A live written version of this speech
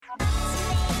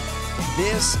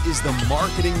This is the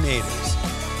Marketing Natives,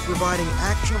 providing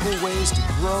actionable ways to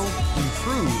grow,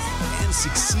 improve, and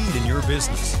succeed in your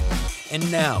business. And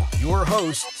now, your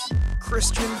hosts,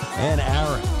 Christian and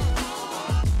Aaron.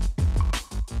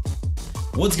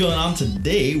 What's going on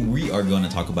today? We are going to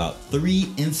talk about 3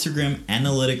 Instagram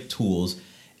analytic tools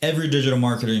every digital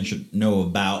marketer should know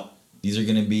about. These are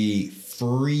going to be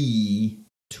free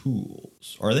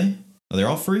tools. Are they? Are they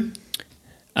all free?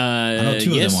 I know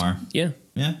 2 yes. of them are. Yeah.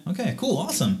 Okay, cool.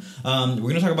 Awesome. We're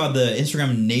going to talk about the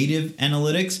Instagram native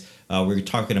analytics. We're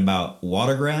talking about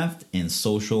Watergraph and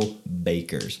social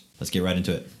bakers. Let's get right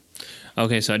into it.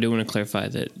 Okay, so I do want to clarify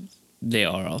that they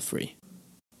are all free.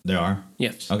 They are?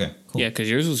 Yes. Okay, cool. Yeah, because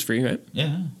yours was free, right?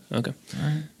 Yeah. Okay. All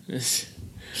right.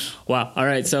 Wow. All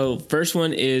right. So first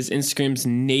one is Instagram's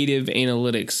native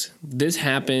analytics. This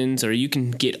happens, or you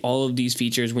can get all of these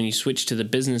features when you switch to the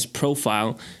business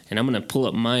profile. And I'm going to pull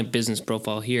up my business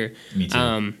profile here. Me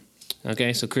too.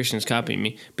 Okay. So Christian's copying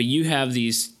me, but you have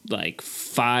these like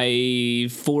 4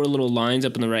 little lines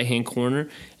up in the right-hand corner.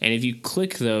 And if you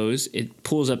click those, it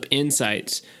pulls up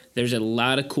insights. There's a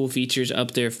lot of cool features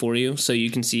up there for you. So you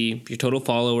can see your total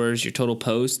followers, your total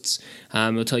posts.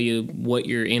 It'll tell you what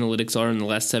your analytics are in the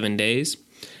last 7 days.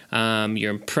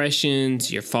 Your impressions,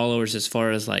 your followers as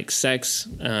far as like sex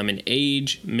and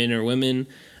age, men or women,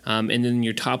 and then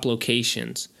your top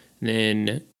locations.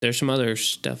 Then there's some other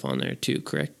stuff on there too,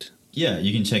 correct? Yeah,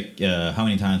 you can check how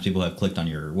many times people have clicked on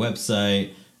your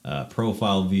website,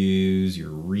 profile views, your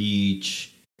reach,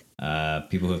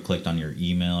 people who have clicked on your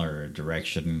email or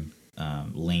direction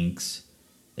links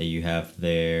that you have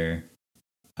there.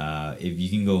 If you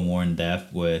can go more in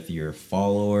depth with your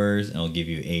followers, it'll give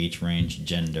you age range,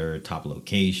 gender, top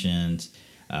locations,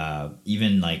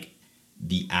 even like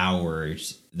the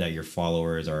hours that your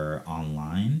followers are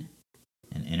online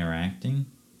and interacting.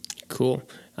 Cool.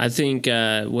 I think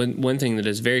one thing that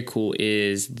is very cool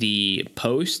is the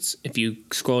posts. If you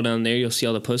scroll down there, you'll see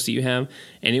all the posts that you have,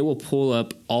 and it will pull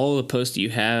up all the posts that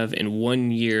you have in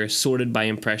 1 year sorted by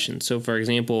impressions. So, for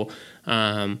example,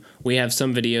 we have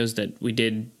some videos that we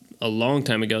did a long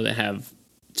time ago that have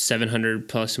 700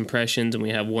 plus impressions, and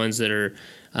we have ones that are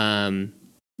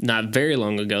not very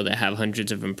long ago that have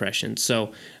hundreds of impressions.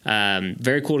 So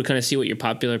very cool to kind of see what your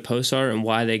popular posts are and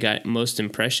why they got most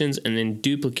impressions, and then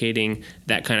duplicating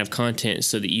that kind of content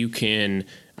so that you can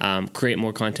create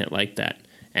more content like that.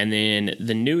 And then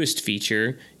the newest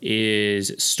feature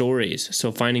is stories.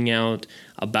 So finding out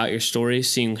about your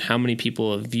stories, seeing how many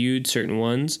people have viewed certain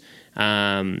ones,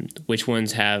 which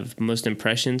ones have most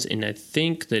impressions. And I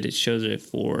think that it shows it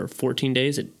for 14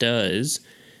 days. It does.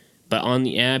 But on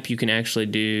the app, you can actually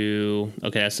do,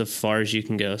 okay, that's as far as you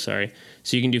can go, sorry.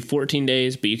 So you can do 14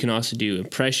 days, but you can also do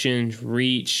impressions,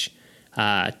 reach,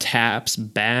 taps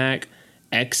back,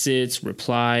 exits,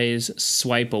 replies,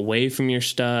 swipe away from your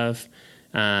stuff.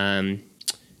 There's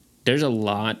a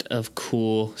lot of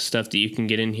cool stuff that you can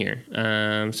get in here.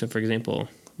 So, for example,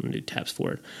 I'm going to do taps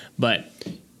forward. But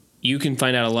you can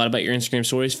find out a lot about your Instagram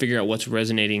stories, figure out what's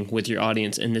resonating with your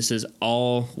audience, and this is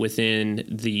all within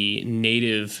the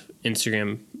native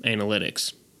Instagram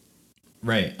analytics.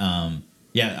 Right.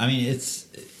 Yeah, I mean, it's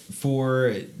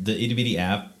for the itty bitty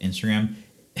app, Instagram.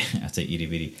 I say itty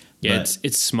bitty. Yeah,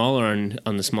 it's smaller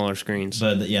on the smaller screens.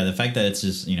 But the fact that it's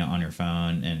just, on your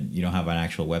phone and you don't have an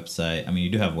actual website. I mean,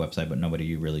 you do have a website, but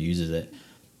nobody really uses it.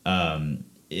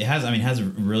 It has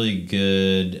really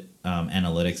good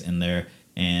analytics in there,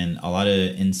 and a lot of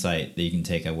insight that you can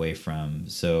take away from.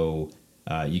 So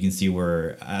you can see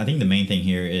where, I think the main thing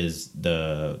here is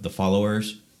the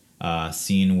followers,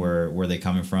 seeing where they're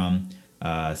coming from,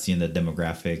 seeing the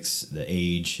demographics, the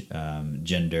age,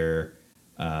 gender,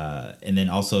 and then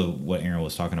also what Aaron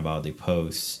was talking about, the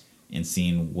posts, and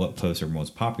seeing what posts are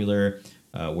most popular,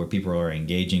 where people are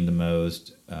engaging the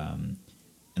most. And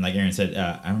like Aaron said,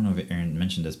 I don't know if Aaron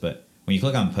mentioned this, but when you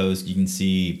click on post, you can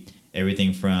see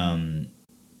everything from,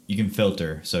 you can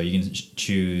filter. So you can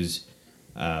choose,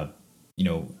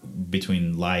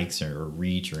 between likes or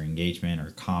reach or engagement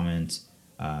or comments.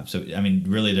 So, I mean,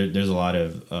 really, there's a lot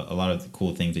of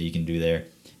cool things that you can do there.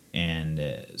 And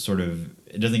it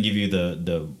doesn't give you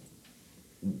the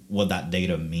what that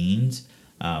data means,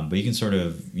 but you can sort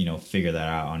of, figure that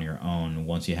out on your own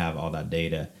once you have all that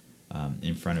data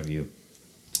in front of you.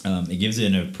 It gives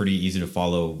it in a pretty easy to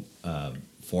follow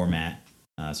format.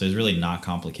 So it's really not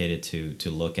complicated to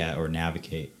look at or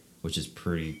navigate, which is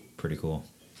pretty cool.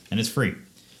 And it's free.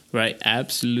 Right,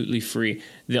 absolutely free.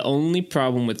 The only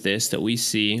problem with this that we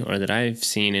see, or that I've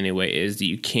seen anyway, is that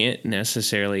you can't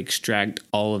necessarily extract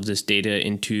all of this data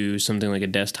into something like a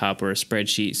desktop or a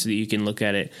spreadsheet so that you can look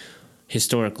at it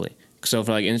historically. So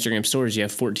for like Instagram stories, you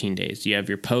have 14 days. You have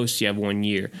your posts, you have 1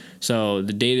 year. So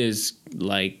the data is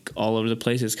like all over the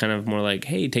place. It's kind of more like,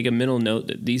 hey, take a mental note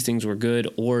that these things were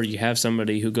good, or you have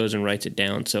somebody who goes and writes it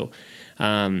down. So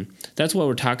that's why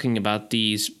we're talking about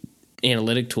these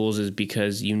analytic tools, is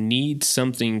because you need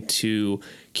something to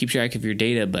keep track of your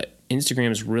data. But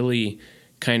Instagram is really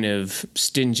kind of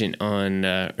stingent on,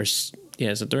 is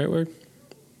that the right word?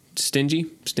 Stingy,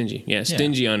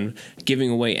 on giving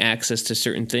away access to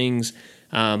certain things,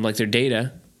 like their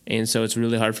data. And so it's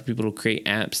really hard for people to create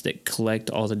apps that collect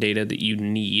all the data that you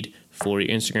need for your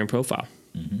Instagram profile.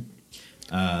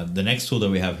 Mm-hmm. The next tool that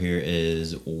we have here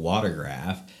is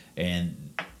Watergraph.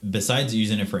 And besides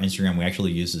using it for Instagram, we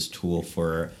actually use this tool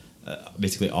for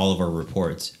basically all of our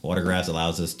reports. Watergraph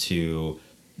allows us to,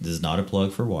 this is not a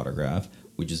plug for Watergraph.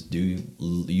 We just do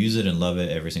use it and love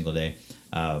it every single day.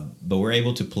 But we're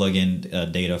able to plug in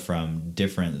data from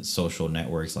different social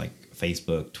networks like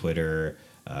Facebook, Twitter,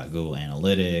 Google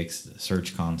Analytics,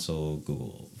 Search Console,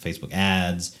 Facebook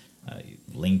Ads,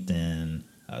 LinkedIn.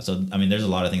 So, I mean, there's a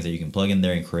lot of things that you can plug in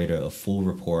there and create a full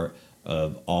report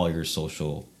of all your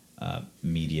social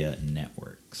media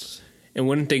networks. And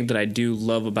one thing that I do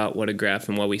love about Watergraph,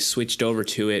 and why we switched over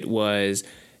to it, was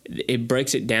it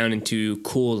breaks it down into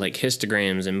cool like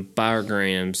histograms and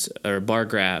bargrams or bar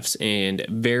graphs, and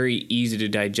very easy to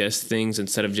digest things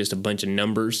instead of just a bunch of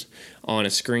numbers on a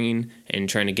screen and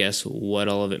trying to guess what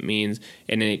all of it means.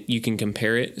 And then you can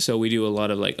compare it. So we do a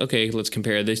lot of like, okay, let's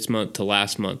compare this month to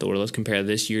last month, or let's compare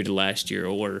this year to last year,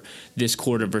 or this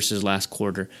quarter versus last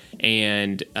quarter.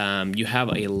 And you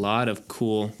have a lot of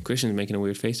cool. Christian's making a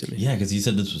weird face at me. Yeah, because he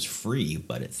said this was free,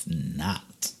 but it's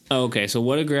not. Oh, okay, so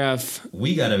Watergraph.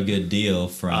 We got a good deal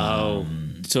from. Oh,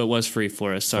 so it was free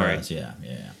for us. Sorry. For us, yeah.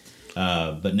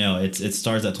 But no, it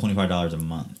starts at $25 a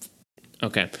month.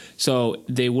 Okay, so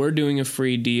they were doing a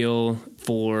free deal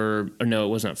or no, it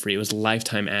was not free. It was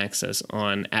lifetime access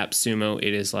on AppSumo.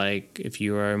 It is like, if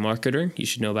you are a marketer, you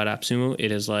should know about AppSumo.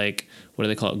 It is like, what do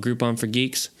they call it? Groupon for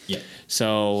geeks. Yeah.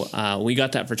 So we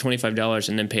got that for $25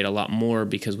 and then paid a lot more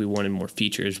because we wanted more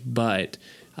features, but.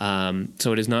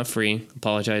 So it is not free.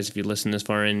 Apologize if you listened this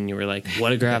far in and you were like,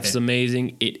 Watergraph is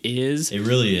amazing. It is. It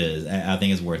really is. I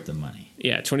think it's worth the money.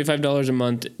 Yeah, $25 a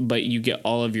month, but you get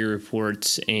all of your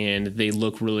reports and they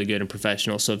look really good and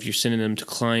professional. So if you're sending them to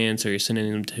clients or you're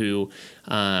sending them to,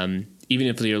 even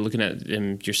if you're looking at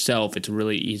them yourself, it's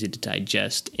really easy to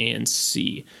digest and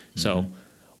see. Mm-hmm. So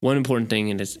one important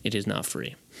thing is it is not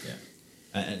free.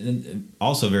 Yeah. And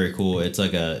also very cool. It's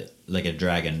like a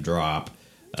drag and drop.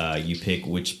 You pick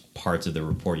which parts of the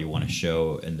report you want to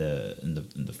show in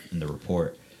the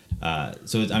report.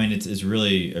 So it's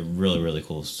really a really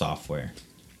cool software.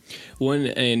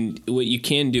 And what you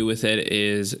can do with it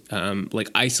is like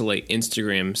isolate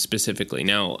Instagram specifically.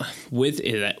 Now with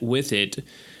it,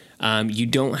 you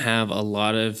don't have a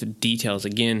lot of details.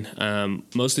 Again,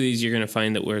 most of these you're going to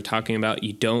find that we're talking about,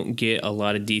 you don't get a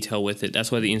lot of detail with it.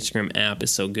 That's why the Instagram app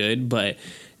is so good. But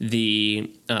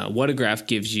the Watergraph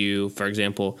gives you, for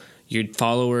example, your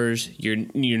followers, your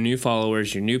new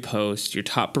followers, your new posts, your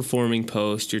top performing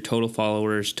posts, your total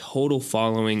followers, total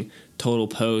following, total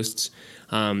posts.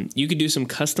 You could do some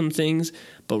custom things,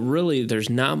 but really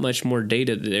there's not much more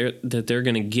data that they're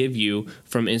going to give you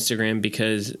from Instagram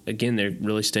because, again, they're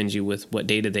really stingy with what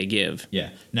data they give. Yeah.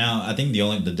 Now, I think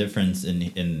the difference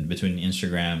in between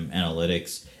Instagram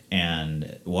Analytics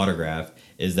and Watergraph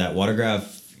is that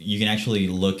Watergraph, you can actually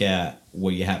look at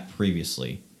what you had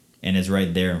previously, and it's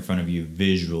right there in front of you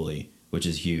visually, which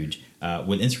is huge.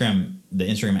 With Instagram, the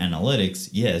Instagram Analytics,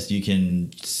 yes, you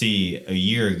can see a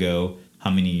year ago how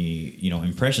many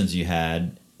impressions you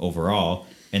had overall,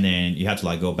 and then you have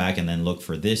to go back and then look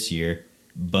for this year,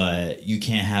 but you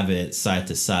can't have it side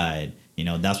to side.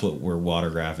 That's where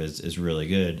Watergraph is really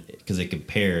good, because it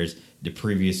compares the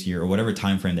previous year or whatever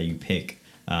time frame that you pick.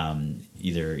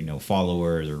 Either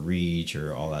followers or reach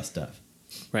or all that stuff.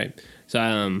 Right.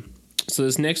 So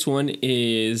this next one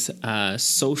is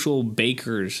Social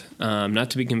Bakers. Not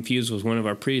to be confused with one of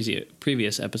our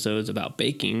previous episodes about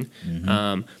baking.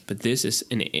 Mm-hmm. But this is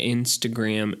an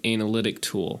Instagram analytic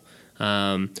tool.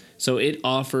 So it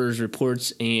offers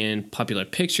reports and popular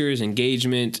pictures,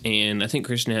 engagement, and I think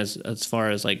Christian has as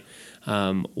far as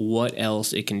what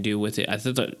else it can do with it. I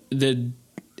thought the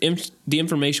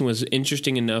information was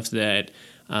interesting enough that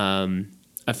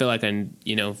I feel like I,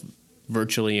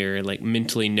 virtually or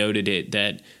mentally noted it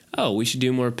that, we should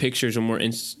do more pictures or more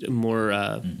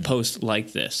mm-hmm. posts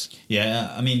like this.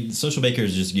 Yeah, I mean, Social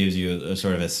Bakers just gives you a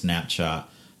sort of a snapshot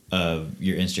of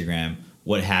your Instagram,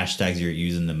 what hashtags you're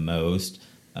using the most,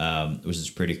 which is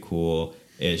pretty cool.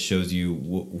 It shows you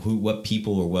what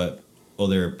people or what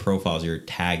other profiles you're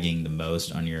tagging the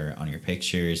most on your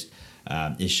pictures.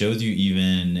 It shows you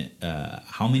even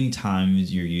how many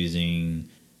times you're using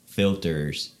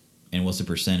filters and what's the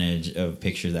percentage of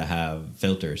pictures that have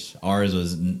filters. Ours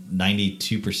was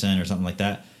 92% or something like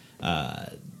that.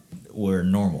 Were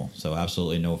normal, so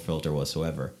absolutely no filter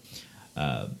whatsoever.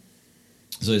 So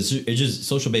it's just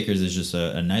Social Bakers is just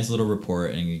a nice little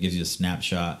report, and it gives you a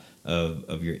snapshot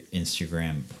of your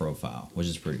Instagram profile, which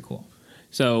is pretty cool.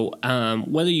 So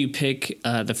whether you pick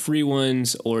the free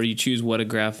ones or you choose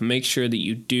Whatograph, make sure that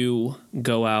you do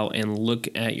go out and look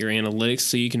at your analytics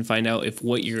so you can find out if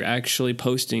what you're actually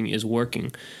posting is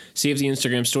working. See if the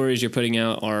Instagram stories you're putting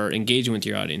out are engaging with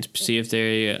your audience. See if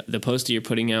the posts that you're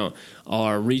putting out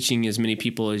are reaching as many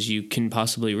people as you can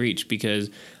possibly reach, because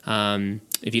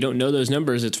if you don't know those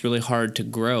numbers, it's really hard to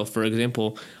grow. For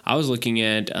example, I was looking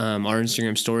at our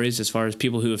Instagram stories as far as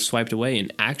people who have swiped away,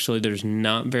 and actually there's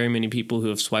not very many people who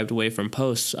have swiped away from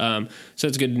posts. So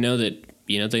it's good to know that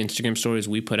the Instagram stories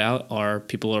we put out are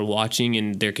people are watching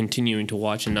and they're continuing to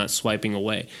watch and not swiping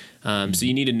away. So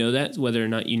you need to know that, whether or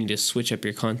not you need to switch up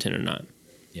your content or not.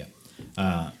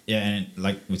 Yeah, and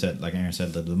like we said, like Aaron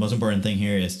said, the most important thing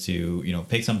here is to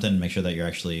pick something, make sure that you're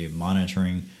actually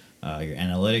monitoring your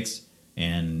analytics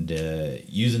and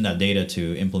using that data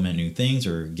to implement new things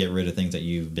or get rid of things that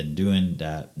you've been doing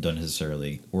that don't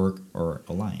necessarily work or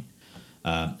align.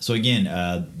 So again,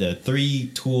 the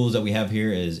 3 tools that we have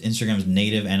here is Instagram's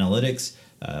native analytics.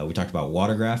 We talked about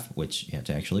Whatograph, which you have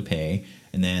to actually pay,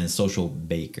 and then Social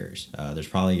Bakers. There's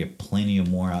probably plenty of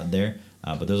more out there,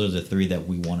 but those are the 3 that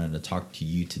we wanted to talk to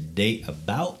you today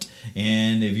about.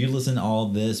 And if you listen to all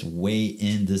this way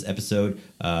in this episode,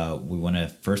 we want to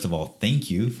first of all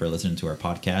thank you for listening to our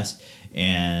podcast.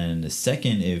 And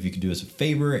second, if you could do us a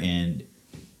favor and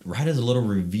write us a little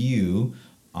review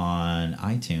on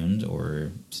iTunes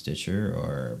or Stitcher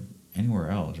or anywhere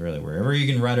else, really, wherever you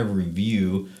can write a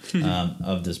review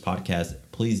of this podcast,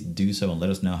 please do so and let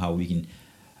us know how we can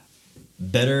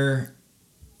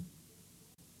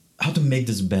how to make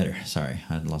this better. Sorry,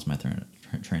 I lost my train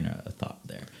of thought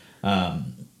there.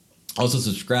 Also,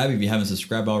 subscribe if you haven't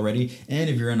subscribed already. And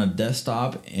if you're on a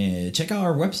desktop, check out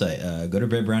our website. Go to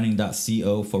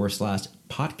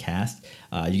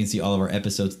bitbranding.co/podcast. You can see all of our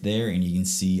episodes there, and you can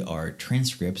see our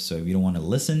transcripts. So if you don't want to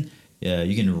listen,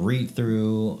 you can read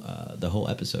through the whole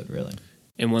episode, really.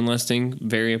 And one last thing,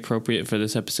 very appropriate for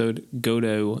this episode, go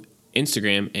to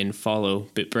Instagram and follow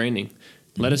BitBranding.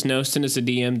 Let us know. Send us a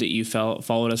DM that you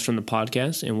followed us from the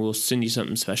podcast, and we'll send you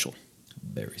something special.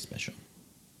 Very special.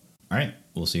 All right.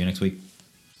 We'll see you next week.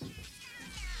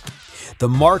 The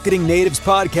Marketing Natives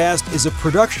Podcast is a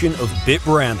production of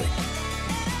BitBranding.